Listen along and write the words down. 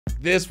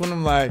this one,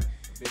 I'm like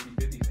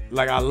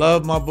I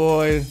love my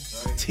boy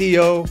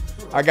Teo.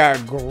 I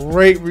got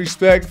great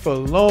respect for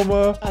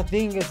Loma. I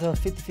think it's a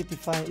 50-50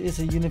 fight. It's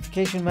a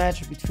unification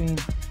match between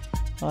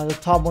the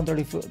top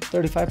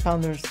 135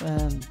 pounders,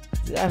 and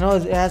I know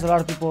it has a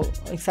lot of people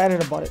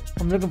excited about it.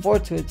 I'm looking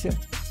forward to it too.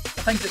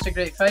 I think it's a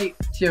great fight.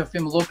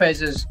 Teofimo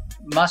Lopez is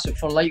massive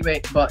for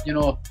lightweight, but you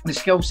know, the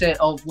skill set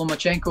of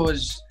Lomachenko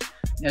is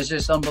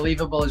just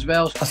unbelievable as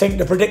well. I think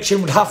the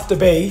prediction would have to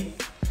be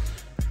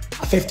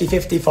a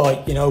 50-50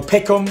 fight. You know,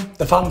 pick 'em.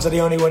 The fans are the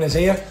only winners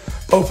here.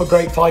 Both are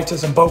great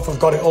fighters and both have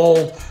got it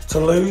all to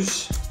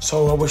lose.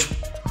 So I wish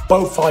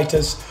both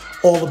fighters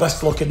all the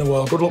best luck in the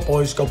world. Good luck,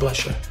 boys. God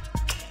bless you.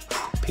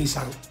 Peace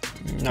out.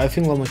 I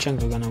think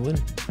Lomachenko gonna win.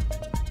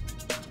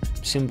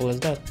 Simple as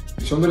that.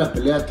 Son de la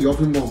pelea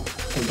Teofimo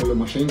contra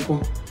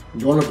Lomachenko.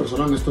 Yo en lo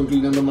personal me estoy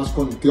inclinando más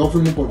con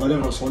Teofimo por varias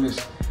razones.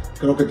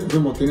 Creo que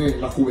Teofimo tiene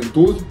la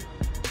juventud,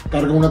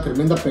 carga una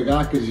tremenda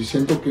pegada que si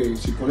siento que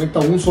si conecta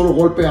un solo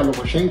golpe a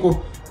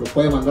Lomachenko lo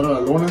puede mandar a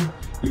la lona.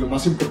 Y lo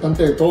más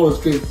importante de todo es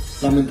que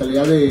la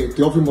mentalidad de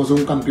Teofimo es de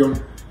un campeón.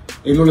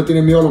 Él no le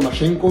tiene miedo a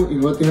Lomachenko y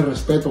no le tiene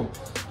respeto.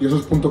 Y eso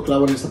es punto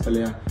clave en esta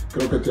pelea.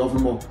 Creo que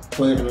Teofimo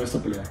puede ganar esta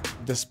pelea.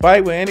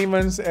 Despite what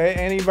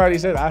anybody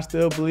said, I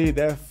still believe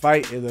that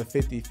fight is a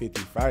 50-50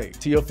 fight.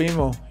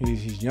 Teofimo,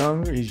 he's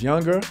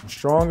younger,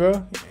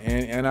 stronger,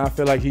 and I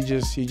feel like he's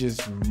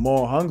just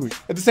more hungry.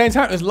 At the same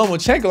time, it's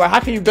Lomachenko. Like, how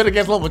can you bet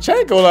against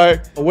Lomachenko?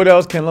 Like, what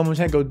else can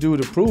Lomachenko do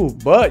to prove?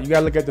 But you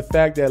gotta look at the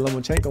fact that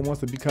Lomachenko wants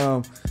to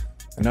become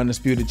an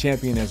undisputed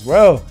champion as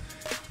well.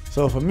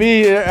 So for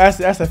me, that's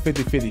a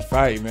 50-50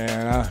 fight,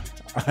 man.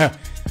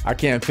 I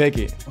can't pick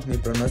it. Mi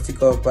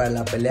pronóstico para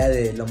la pelea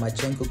de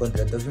Lomachenko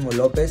contra Teofimo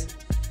Lopez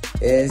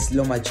es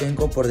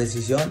Lomachenko por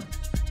decisión,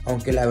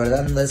 aunque la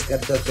verdad no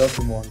descarto a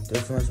Teofimo.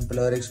 Teofimo es un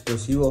peleador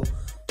explosivo,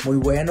 muy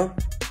bueno,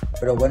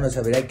 pero bueno,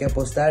 sabría que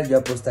apostar. Yo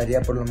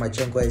apostaría por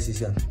Lomachenko a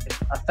decisión.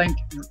 I think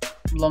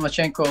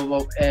Lomachenko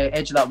will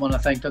edge that one. I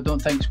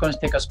don't think it's going to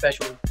take a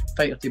special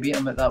fighter to beat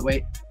him at that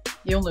weight.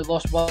 He only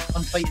lost one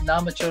fight in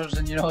amateurs,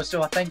 and you know,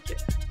 so I think,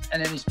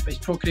 and then his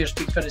pro career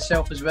speaks for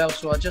itself as well.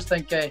 So I just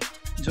think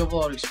his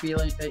overall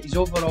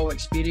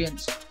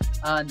experience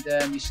and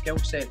his skill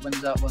set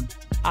wins that one.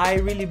 I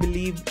really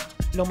believe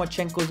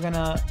Lomachenko is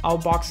gonna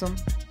outbox him,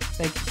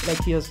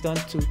 like he has done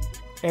to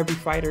every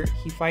fighter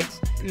he fights.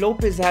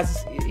 Lopez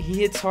he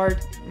hits hard,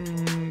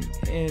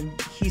 and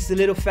he's a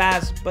little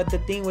fast, but the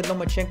thing with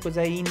Lomachenko is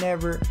that he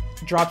never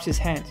drops his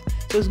hands.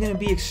 So it's going to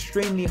be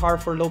extremely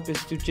hard for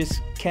Lopez to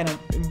just kind of,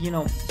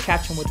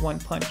 catch him with one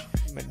punch.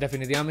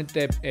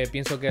 Definitivamente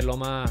pienso que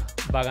Loma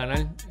va a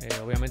ganar.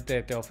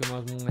 Obviamente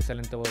Teofimo es un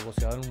excelente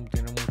boxeador,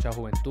 tiene mucha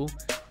juventud,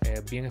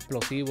 bien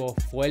explosivo,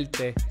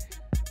 fuerte.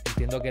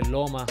 Entiendo que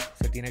Loma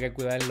se tiene que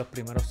cuidar en los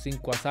primeros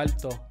 5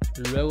 asaltos.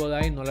 Luego de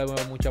ahí no le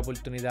veo mucha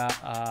oportunidad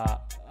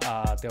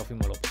a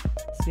Teofimo Lopez.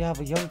 So you have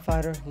a young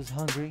fighter who's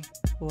hungry,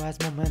 who has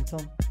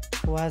momentum,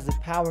 who has the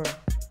power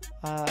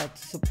to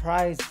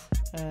surprise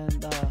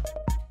and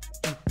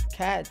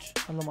catch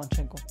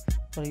Lomachenko.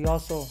 But you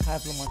also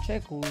have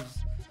Lomachenko, who's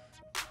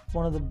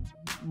one of the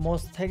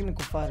most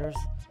technical fighters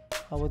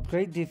with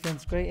great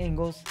defense, great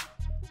angles,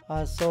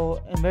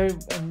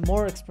 and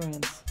more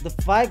experience. The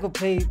fight could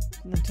play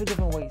in 2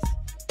 different ways.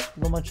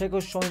 Lomachenko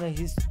is showing that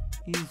he's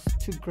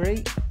too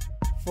great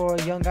for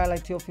a young guy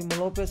like Teofimo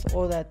Lopez,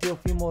 or that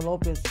Teofimo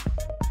Lopez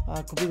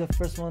could be the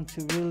first one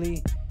to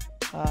really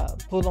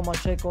put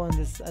Lomachenko in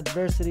this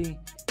adversity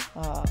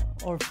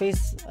or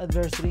face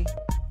adversity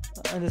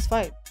in this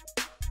fight.